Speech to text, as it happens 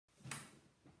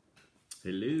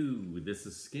Hello, this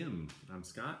is Skim. I'm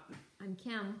Scott. I'm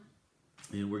Kim.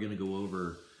 And we're going to go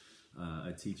over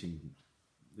a teaching.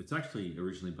 It's actually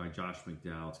originally by Josh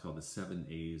McDowell. It's called the 7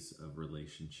 A's of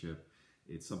Relationship.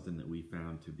 It's something that we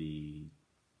found to be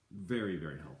very,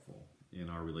 very helpful in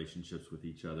our relationships with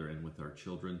each other and with our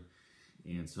children.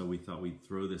 And so we thought we'd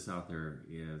throw this out there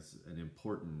as an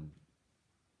important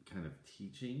kind of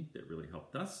teaching that really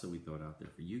helped us. So we throw it out there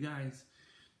for you guys.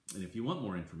 And if you want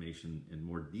more information and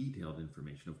more detailed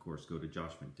information, of course, go to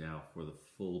Josh McDowell for the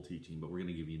full teaching. But we're going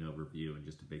to give you an overview and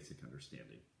just a basic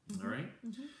understanding. Mm-hmm. All right?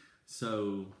 Mm-hmm.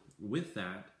 So with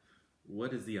that,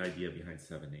 what is the idea behind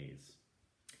 7 A's?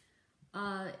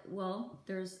 Well,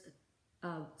 there's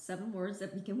 7 words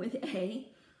that begin with A.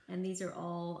 And these are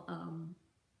all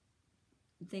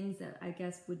things that I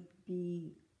guess would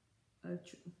be...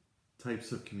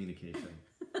 types of communication.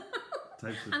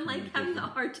 I'm like having a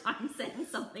hard time saying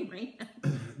something right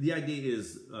now. The idea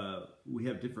is we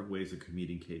have different ways of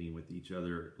communicating with each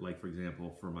other. Like, for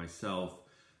example, for myself,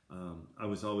 I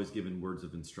was always given words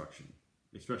of instruction,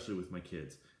 especially with my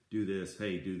kids. Do this,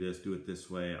 hey, do this, do it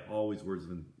this way. Always words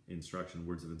of instruction,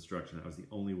 words of instruction. That was the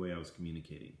only way I was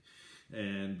communicating.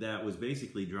 And that was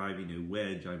basically driving a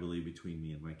wedge, I believe, between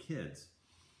me and my kids.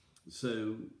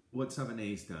 So what 7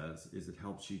 A's does is it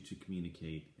helps you to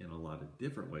communicate in a lot of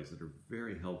different ways that are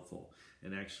very helpful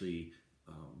and actually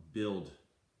build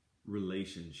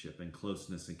relationship and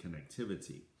closeness and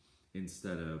connectivity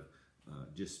instead of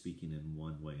just speaking in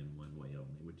one way and one way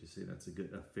only. Would you say that's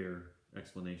a fair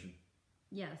explanation?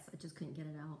 Yes, I just couldn't get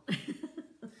it out.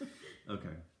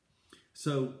 Okay.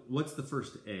 So what's the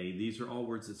first A? These are all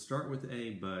words that start with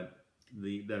A, but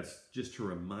that's just to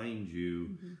remind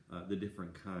you the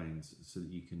different kinds so that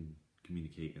you can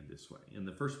communicate in this way. And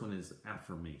the first one is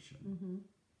affirmation. Mm-hmm.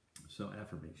 So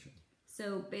affirmation.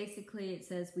 So basically it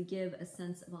says we give a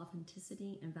sense of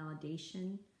authenticity and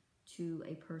validation to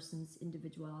a person's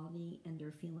individuality and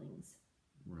their feelings.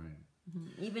 Right.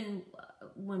 Mm-hmm. Even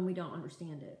when we don't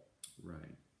understand it.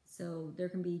 Right. So there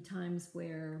can be times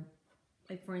where,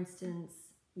 like for instance,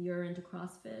 you're into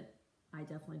CrossFit. I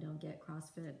definitely don't get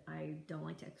CrossFit. I don't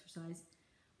like to exercise.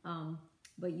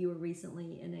 But you were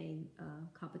recently in a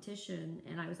competition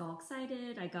and I was all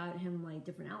excited. I got him like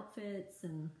different outfits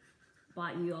and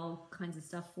bought you all kinds of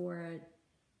stuff for it.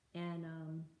 And,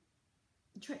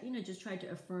 just tried to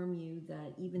affirm you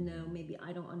that even though maybe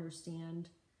I don't understand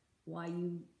what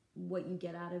you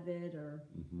get out of it or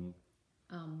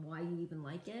why you even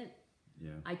like it,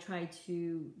 I try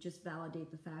to just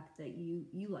validate the fact that you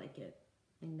like it.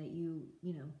 And that you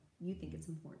think it's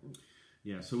important.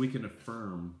 Yeah, so we can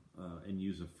affirm and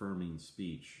use affirming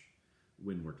speech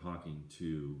when we're talking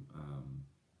to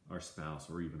our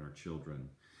spouse or even our children.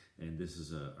 And this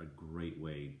is a great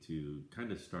way to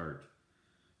kind of start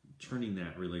turning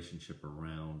that relationship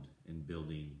around and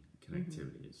building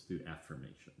connectivity. It's through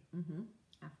affirmation.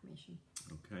 Affirmation.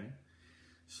 Okay.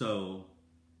 So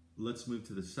let's move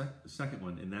to the second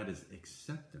one, and that is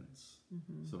acceptance.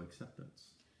 So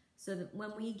acceptance. So that when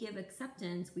we give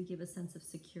acceptance, we give a sense of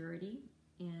security.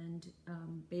 And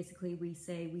basically we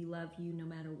say we love you no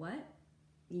matter what.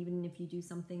 Even if you do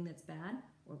something that's bad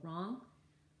or wrong,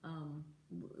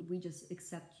 we just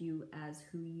accept you as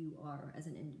who you are as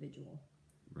an individual.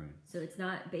 Right. So it's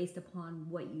not based upon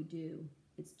what you do.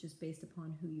 It's just based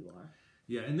upon who you are.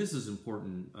 Yeah, and this is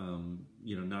important,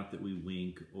 not that we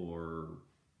wink or,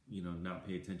 not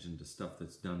pay attention to stuff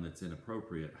that's done that's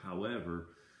inappropriate. However,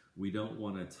 we don't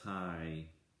want to tie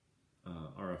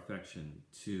our affection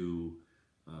to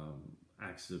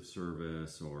acts of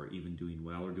service or even doing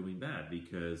well or doing bad,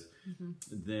 because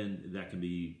then that can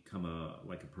become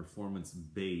a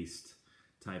performance-based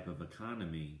type of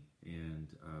economy, and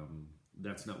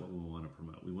that's not what we want to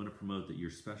promote. We want to promote that you're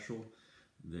special,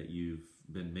 that you've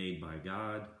been made by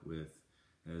God with,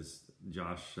 as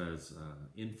Josh says,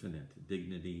 infinite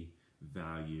dignity,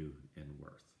 value, and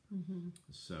worth.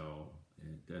 So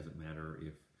it doesn't matter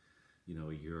if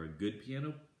you're a good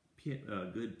piano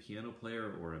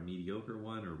player or a mediocre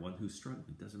one or one who's struggling.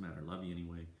 It doesn't matter. Love you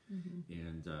anyway,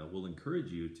 and we'll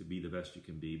encourage you to be the best you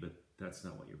can be. But that's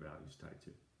not what your value is tied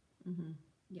to.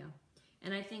 Yeah,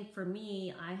 and I think for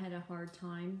me, I had a hard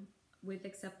time with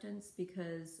acceptance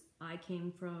because I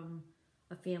came from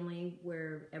a family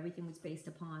where everything was based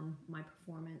upon my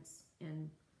performance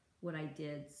and what I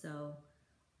did. So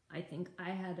I think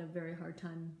I had a very hard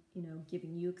time,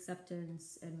 giving you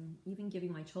acceptance and even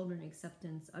giving my children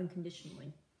acceptance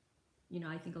unconditionally.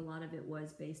 I think a lot of it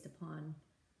was based upon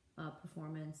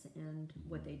performance and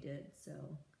what they did. So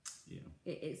yeah,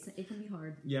 it can be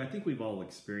hard. Yeah, I think we've all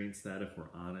experienced that, if we're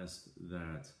honest,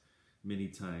 that many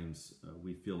times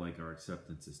we feel like our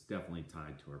acceptance is definitely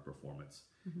tied to our performance.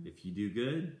 If you do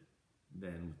good,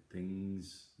 then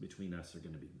things between us are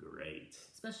going to be great.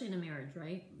 Especially in a marriage,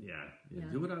 right? Yeah.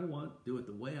 Do what I want, do it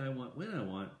the way I want, when I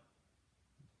want.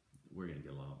 We're going to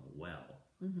get along well.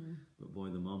 But boy,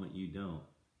 the moment you don't,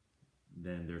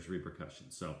 then there's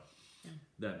repercussions. So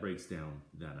that breaks down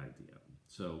that idea.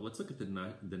 So let's look at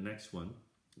the next one.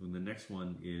 And the next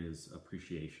one is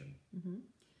appreciation.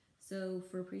 So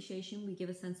for appreciation, we give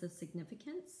a sense of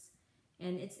significance.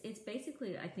 And it's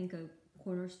basically, I think, a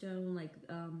cornerstone. Like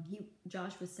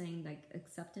Josh was saying, like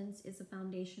acceptance is a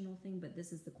foundational thing, but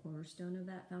this is the cornerstone of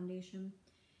that foundation.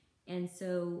 And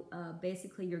so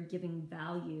basically you're giving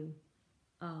value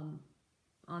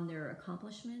on their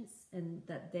accomplishments and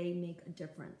that they make a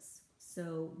difference.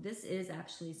 So this is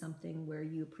actually something where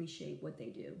you appreciate what they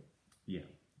do. Yeah.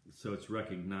 So it's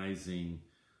recognizing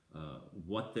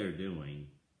what they're doing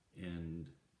and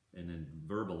then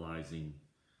verbalizing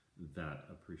that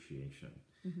appreciation.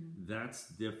 That's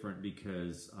different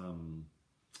because,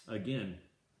 again,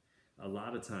 a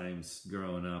lot of times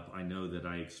growing up, I know that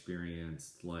I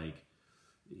experienced like,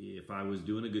 if I was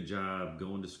doing a good job,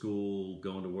 going to school,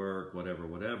 going to work, whatever,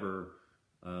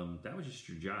 that was just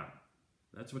your job.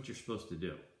 That's what you're supposed to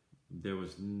do. There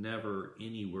was never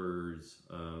any words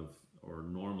of, or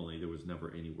normally there was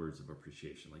never any words of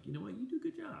appreciation. Like, you know what, you do a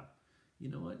good job. You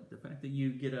know what, the fact that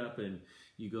you get up and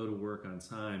you go to work on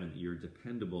time and you're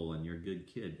dependable and you're a good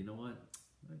kid, you know what,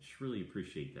 I just really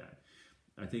appreciate that.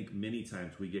 I think many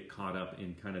times we get caught up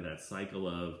in kind of that cycle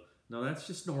of, no, that's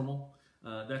just normal.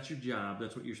 That's your job.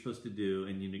 That's what you're supposed to do.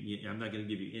 And I'm not going to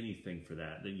give you anything for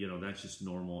that. That's just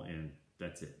normal and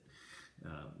that's it.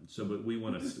 But we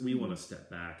want to step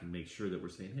back and make sure that we're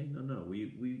saying, hey, no,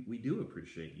 we do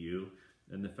appreciate you.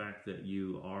 And the fact that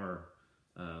you are,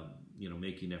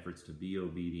 making efforts to be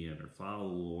obedient or follow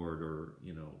the Lord or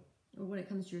when it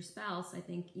comes to your spouse, I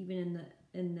think even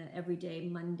in the everyday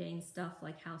mundane stuff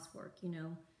like housework,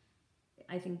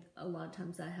 I think a lot of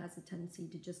times that has a tendency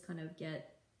to just kind of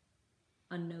get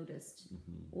unnoticed.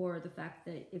 Or the fact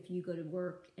that if you go to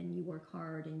work and you work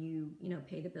hard and you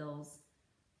pay the bills,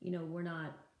 we're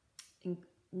not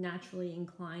naturally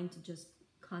inclined to just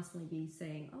constantly be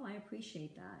saying, oh, I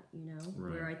appreciate that,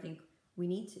 Right. Where I think we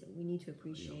need to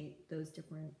appreciate those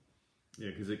different.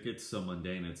 Yeah, because it gets so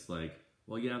mundane. It's like,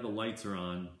 well, yeah, the lights are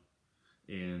on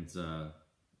and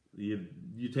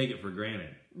you take it for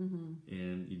granted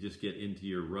and you just get into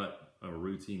your rut or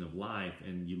routine of life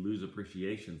and you lose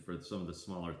appreciation for some of the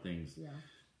smaller things.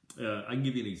 Yeah. I can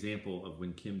give you an example of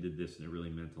when Kim did this and it really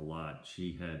meant a lot.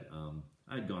 She had,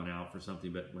 I'd gone out for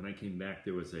something, but when I came back,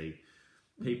 there was a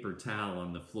paper towel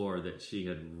on the floor that she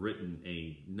had written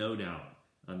a note out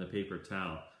on the paper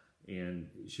towel. And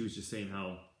she was just saying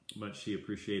how much she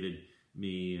appreciated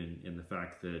me and the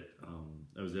fact that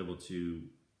I was able to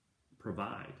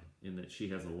provide and that she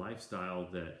has a lifestyle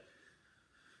that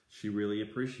she really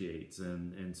appreciates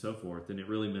and so forth. And it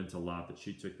really meant a lot that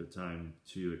she took the time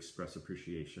to express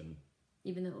appreciation.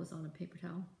 Even though it was on a paper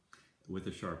towel? With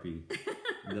a Sharpie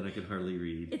that I could hardly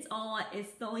read. It's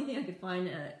the only thing I could find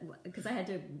because I had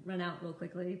to run out real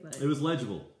quickly. But it was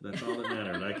legible. That's all that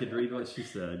mattered. I could read what she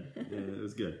said. It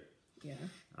was good. Yeah.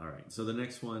 All right. So the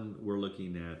next one, we're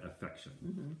looking at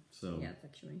affection. So yeah,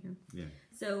 affection right here. Yeah.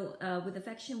 So with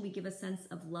affection, we give a sense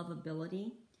of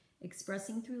lovability.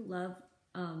 Expressing through love,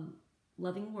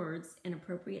 loving words and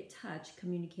appropriate touch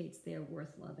communicates they are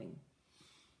worth loving.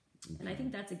 Okay. And I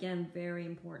think that's, again, very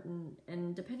important.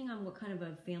 And depending on what kind of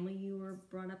a family you were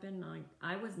brought up in,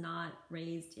 I was not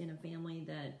raised in a family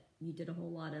that you did a whole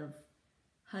lot of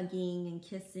hugging and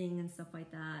kissing and stuff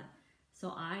like that. So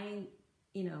I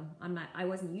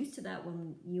wasn't used to that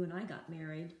when you and I got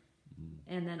married.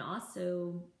 And then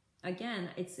also, again,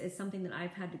 it's something that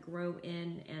I've had to grow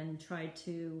in and try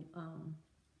to,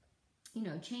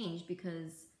 change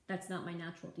because that's not my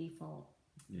natural default.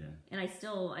 Yeah. And I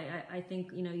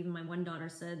think, even my one daughter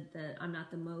said that I'm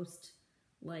not the most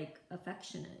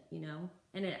affectionate,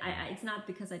 and it's not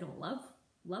because I don't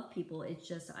love people. It's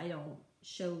just, I don't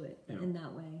show it in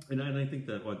that way. And I think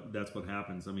that's what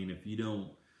happens. I mean, if you don't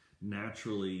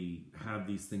naturally have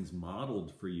these things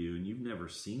modeled for you and you've never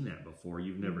seen that before,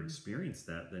 you've never experienced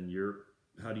that, then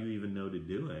how do you even know to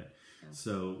do it? Yeah.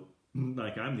 So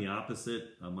I'm the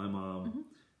opposite. My mom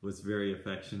was very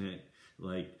affectionate.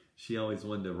 She always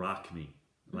wanted to rock me.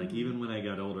 Even when I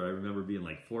got older, I remember being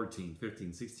 14,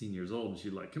 15, 16 years old, and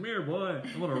she'd come here, boy,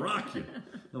 I want to rock you.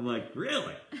 I'm like,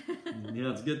 really?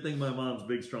 It's a good thing my mom's a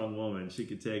big, strong woman. She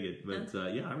could take it. But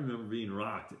I remember being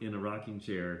rocked in a rocking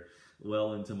chair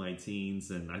well into my teens,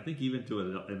 and I think even to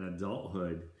an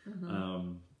adulthood.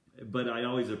 but I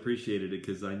always appreciated it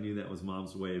because I knew that was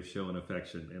Mom's way of showing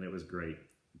affection, and it was great.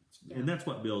 Yeah. And that's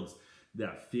what builds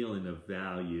that feeling of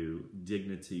value,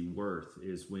 dignity, worth,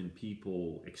 is when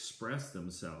people express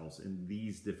themselves in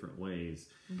these different ways.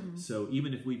 Mm-hmm. So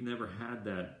even if we've never had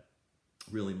that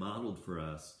really modeled for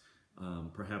us,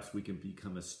 perhaps we can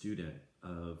become a student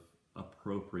of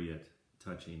appropriate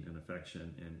touching and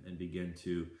affection and begin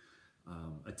to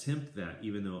attempt that,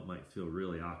 even though it might feel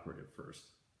really awkward at first.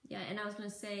 Yeah, and I was going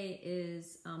to say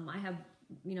is I have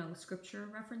scripture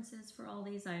references for all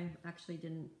these. I actually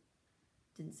didn't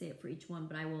say it for each one,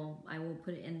 but I will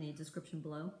put it in the description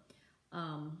below.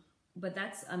 But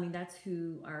that's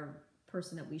who our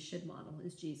person that we should model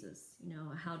is Jesus.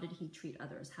 How did he treat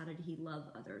others? How did he love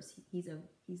others? He's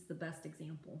the best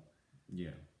example.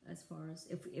 Yeah. As far as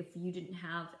if you didn't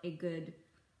have a good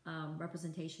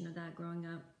representation of that growing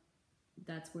up,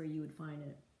 that's where you would find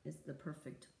it is the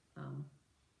perfect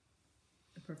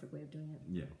way of doing it.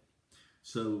 Yeah.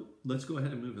 So let's go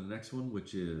ahead and move to the next one,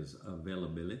 which is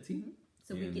availability.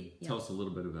 Mm-hmm. So tell us a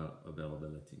little bit about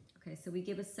availability. Okay, so we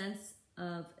give a sense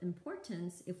of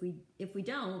importance. If we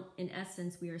don't, in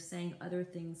essence, we are saying other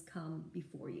things come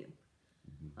before you.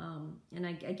 Mm-hmm. And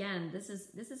again, this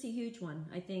is a huge one.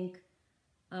 I think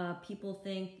people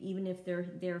think even if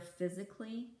they're there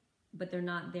physically, but they're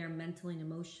not there mentally and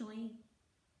emotionally,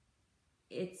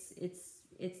 it's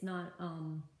not.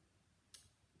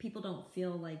 People don't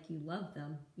feel like you love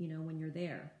them, when you're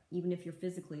there, even if you're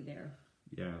physically there.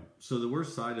 Yeah. So the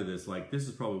worst side of this, this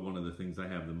is probably one of the things I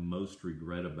have the most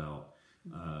regret about,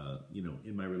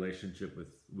 in my relationship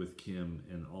with Kim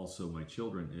and also my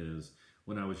children, is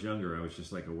when I was younger, I was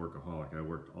just like a workaholic. I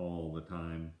worked all the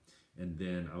time. And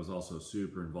then I was also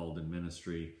super involved in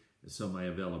ministry. So my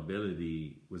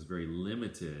availability was very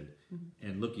limited. Mm-hmm.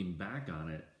 And looking back on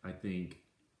it, I think,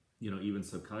 even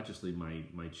subconsciously,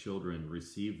 my children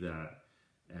received that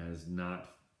as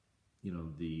not,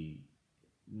 the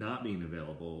not being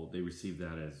available. They received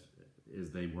that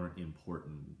as they weren't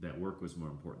important, that work was more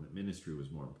important, that ministry was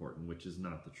more important, which is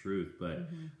not the truth.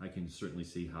 But mm-hmm. I can certainly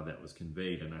see how that was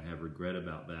conveyed, and I have regret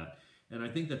about that. And I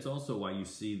think that's also why you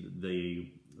see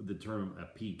the term a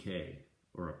PK,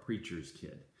 or a preacher's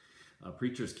kid. A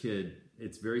preacher's kid,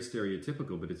 it's very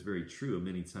stereotypical, but it's very true.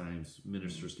 Many times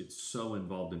ministers get so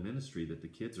involved in ministry that the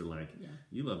kids are like,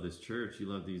 you love this church, you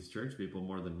love these church people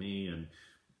more than me, and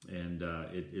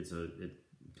it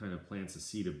kind of plants a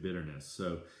seed of bitterness.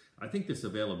 So I think this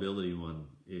availability one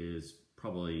is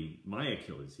probably my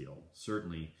Achilles heel,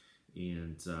 certainly,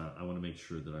 and I want to make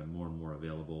sure that I'm more and more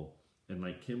available. And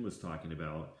like Kim was talking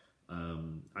about,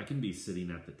 I can be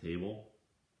sitting at the table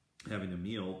having a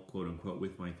meal, quote unquote,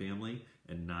 with my family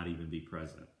and not even be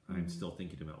present. Mm-hmm. I'm still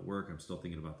thinking about work. I'm still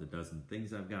thinking about the dozen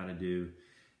things I've got to do.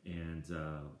 And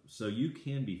so you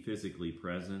can be physically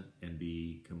present and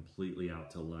be completely out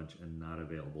to lunch and not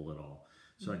available at all.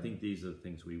 So I think these are the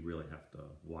things we really have to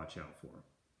watch out for.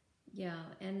 Yeah,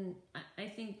 and I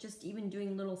think just even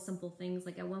doing little simple things,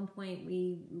 like at one point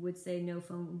we would say no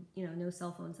phone, no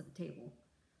cell phones at the table.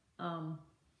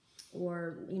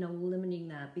 Or, limiting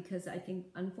that, because I think,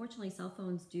 unfortunately, cell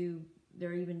phones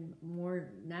they're even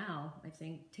more now, I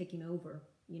think, taking over,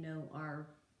 our,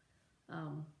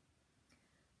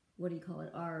 what do you call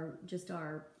it?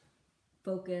 Our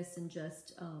focus and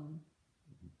just,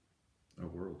 our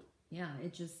world. Yeah,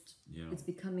 it's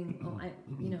becoming,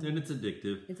 and it's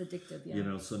addictive. It's addictive,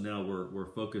 yeah. So now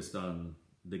we're focused on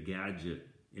the gadget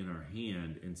in our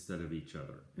hand instead of each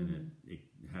other, and mm-hmm. it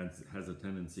has a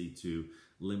tendency to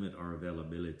limit our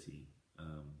availability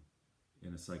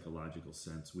in a psychological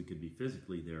sense. We could be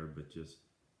physically there, but just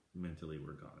mentally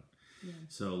we're gone. Yeah.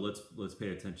 So let's pay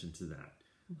attention to that.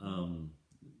 Mm-hmm.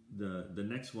 The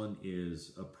next one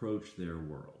is approach their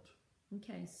world.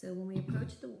 Okay, so when we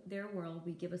approach their world,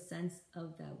 we give a sense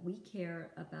of that we care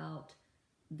about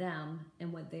them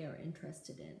and what they are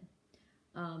interested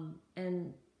in,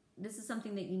 and this is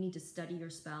something that you need to study your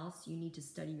spouse, you need to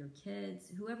study your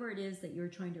kids, whoever it is that you're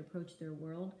trying to approach their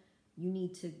world, you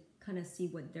need to kind of see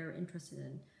what they're interested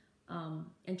in,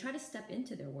 and try to step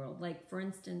into their world. Like, for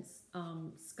instance,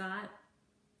 Scott,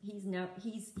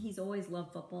 he's always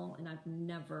loved football, and I've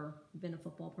never been a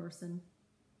football person.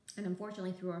 And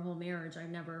unfortunately, through our whole marriage, I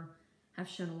never have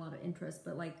shown a lot of interest.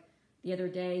 But like the other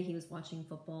day, he was watching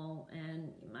football,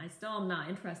 and I still am not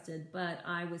interested, but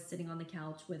I was sitting on the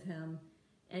couch with him.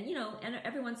 And, and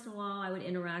every once in a while I would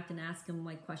interact and ask him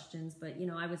questions, but,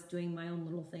 I was doing my own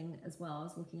little thing as well. I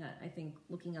was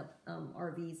looking up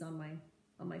RVs on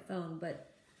my phone.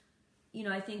 But,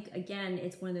 I think, again,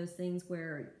 it's one of those things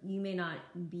where you may not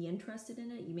be interested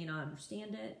in it. You may not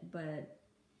understand it. But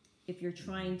if you're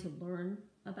trying to learn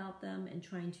about them and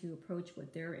trying to approach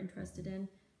what they're interested in,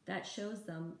 that shows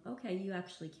them, okay, you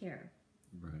actually care.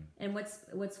 Right. And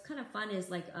what's kind of fun is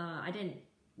like, I didn't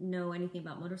know anything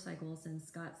about motorcycles, and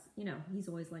Scott's, he's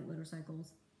always liked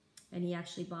motorcycles, and he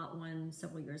actually bought one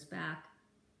several years back,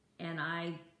 and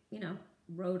I,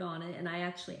 rode on it, and I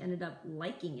actually ended up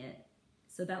liking it.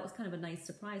 So that was kind of a nice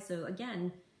surprise. So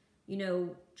again,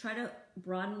 try to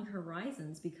broaden your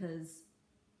horizons, because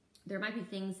there might be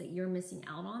things that you're missing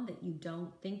out on that you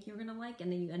don't think you're going to like,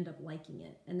 and then you end up liking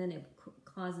it. And then it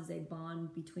causes a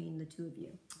bond between the two of you.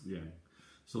 Yeah.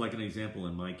 So like an example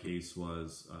in my case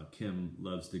was Kim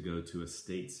loves to go to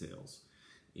estate sales.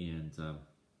 And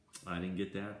I didn't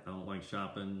get that. I don't like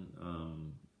shopping.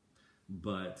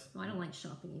 But well, I don't like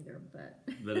shopping either,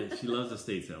 but she loves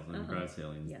estate sales and garage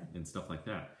sale Yeah. and stuff like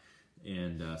that.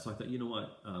 And so I thought, you know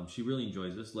what? She really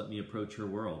enjoys this. Let me approach her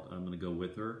world. I'm going to go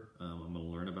with her. I'm going to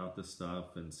learn about this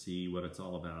stuff and see what it's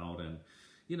all about. And,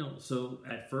 so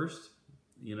at first,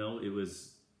 it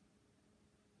was,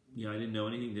 I didn't know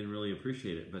anything, didn't really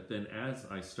appreciate it. But then as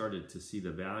I started to see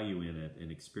the value in it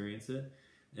and experience it,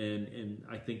 and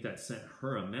I think that sent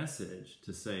her a message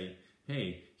to say,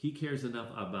 hey, he cares enough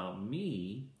about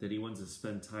me that he wants to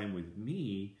spend time with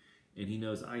me, and he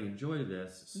knows I enjoy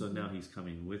this, so now he's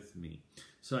coming with me.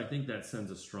 So I think that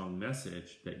sends a strong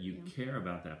message that you care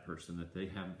about that person, that they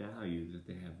have value, that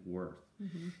they have worth.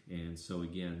 And so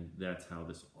again, that's how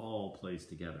this all plays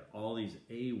together. All these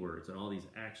A words and all these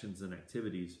actions and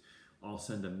activities all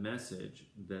send a message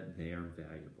that they are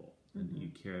valuable, and that you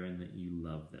care and that you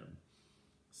love them.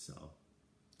 So.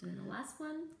 And then the last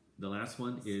one? The last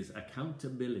one is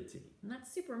accountability. And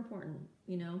that's super important,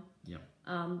 Yeah.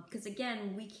 Because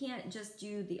again, we can't just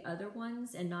do the other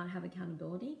ones and not have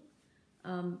accountability,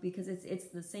 because it's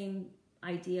the same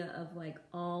idea of like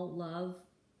all love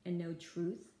and no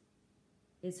truth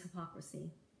is hypocrisy,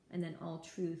 and then all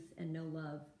truth and no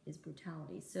love is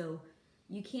brutality. So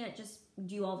you can't just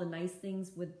do all the nice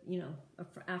things with,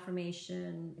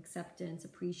 affirmation, acceptance,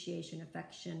 appreciation,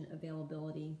 affection,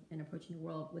 availability, and approaching the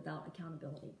world without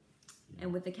accountability. Yeah.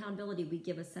 And with accountability, we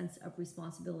give a sense of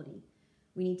responsibility.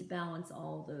 We need to balance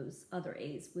all those other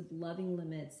A's with loving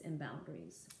limits and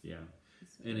boundaries. Yeah.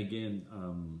 So, and again,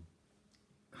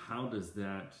 how does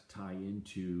that tie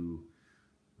into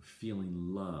feeling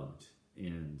loved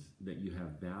and that you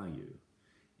have value?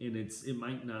 And it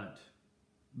might not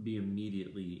be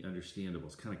immediately understandable.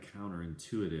 It's kind of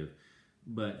counterintuitive,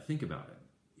 but think about it.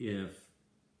 If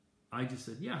I just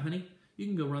said, yeah, honey, you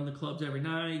can go run the clubs every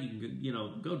night, you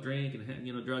can go drink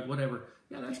and drug, whatever.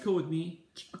 Yeah, that's cool with me.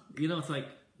 It's like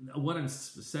what I'm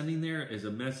sending there is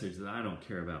a message that I don't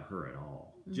care about her at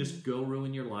all. Just go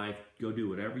ruin your life, go do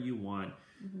whatever you want,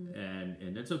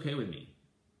 and it's okay with me.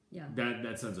 Yeah.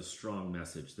 That sends a strong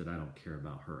message that I don't care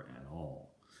about her at all.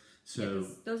 So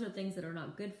those are things that are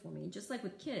not good for me. Just like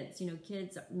with kids,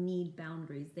 kids need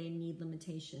boundaries. They need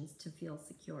limitations to feel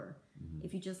secure.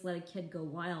 If you just let a kid go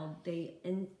wild,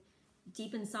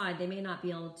 deep inside, they may not be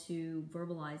able to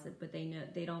verbalize it, but they know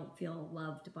they don't feel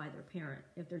loved by their parent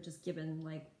if they're just given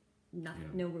like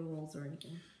no rules or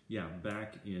anything. Yeah,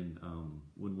 back in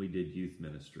when we did youth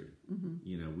ministry,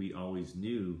 we always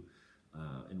knew,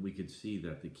 and we could see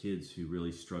that the kids who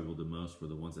really struggled the most were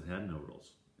the ones that had no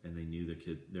rules, and they knew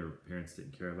their parents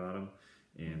didn't care about them,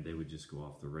 and they would just go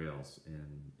off the rails,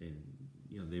 and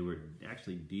they were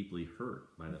actually deeply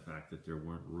hurt by the fact that there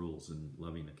weren't rules and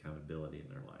loving accountability in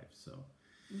their life.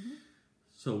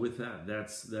 So with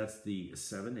that's the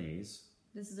 7 A's.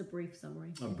 This is a brief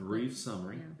summary. A brief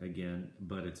summary, again,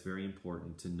 but it's very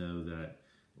important to know that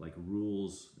like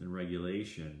rules and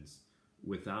regulations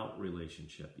without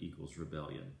relationship equals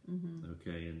rebellion.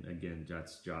 Okay, and again,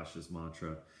 that's Josh's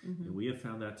mantra, and we have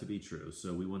found that to be true.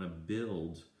 So we want to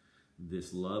build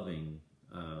this loving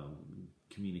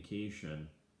communication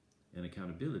and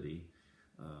accountability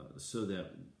so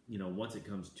that, once it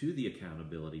comes to the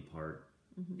accountability part,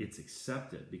 it's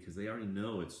accepted, because they already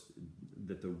know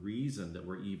that the reason that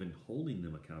we're even holding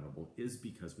them accountable is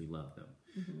because we love them.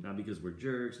 Not because we're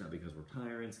jerks, not because we're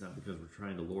tyrants, not because we're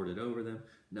trying to lord it over them.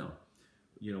 No,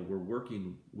 we're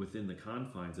working within the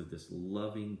confines of this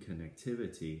loving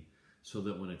connectivity, so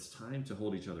that when it's time to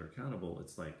hold each other accountable,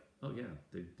 it's like, oh yeah,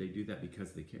 they do that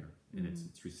because they care, and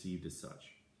it's received as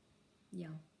such.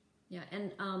 Yeah,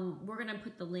 and we're gonna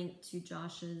put the link to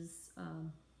Josh's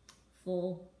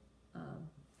full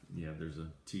there's a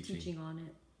teaching on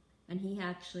it, and he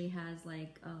actually has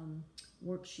like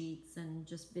worksheets and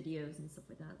just videos and stuff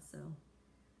like that. So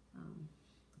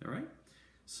all right,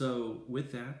 so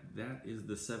with that is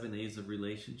the 7 A's of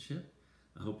relationship.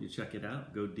 I hope you check it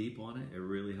out, go deep on it. It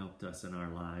really helped us in our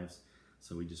lives.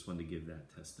 So we just wanted to give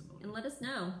that testimony. And let us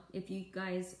know if you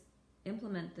guys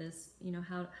implement this,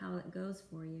 how it goes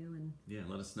for you, and yeah,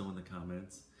 let us know in the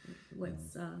comments.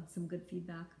 What's some good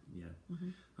feedback. Yeah.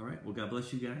 All right. Well, God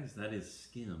bless you guys. That is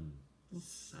Skim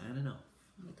signing off.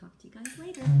 We'll talk to you guys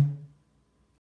later.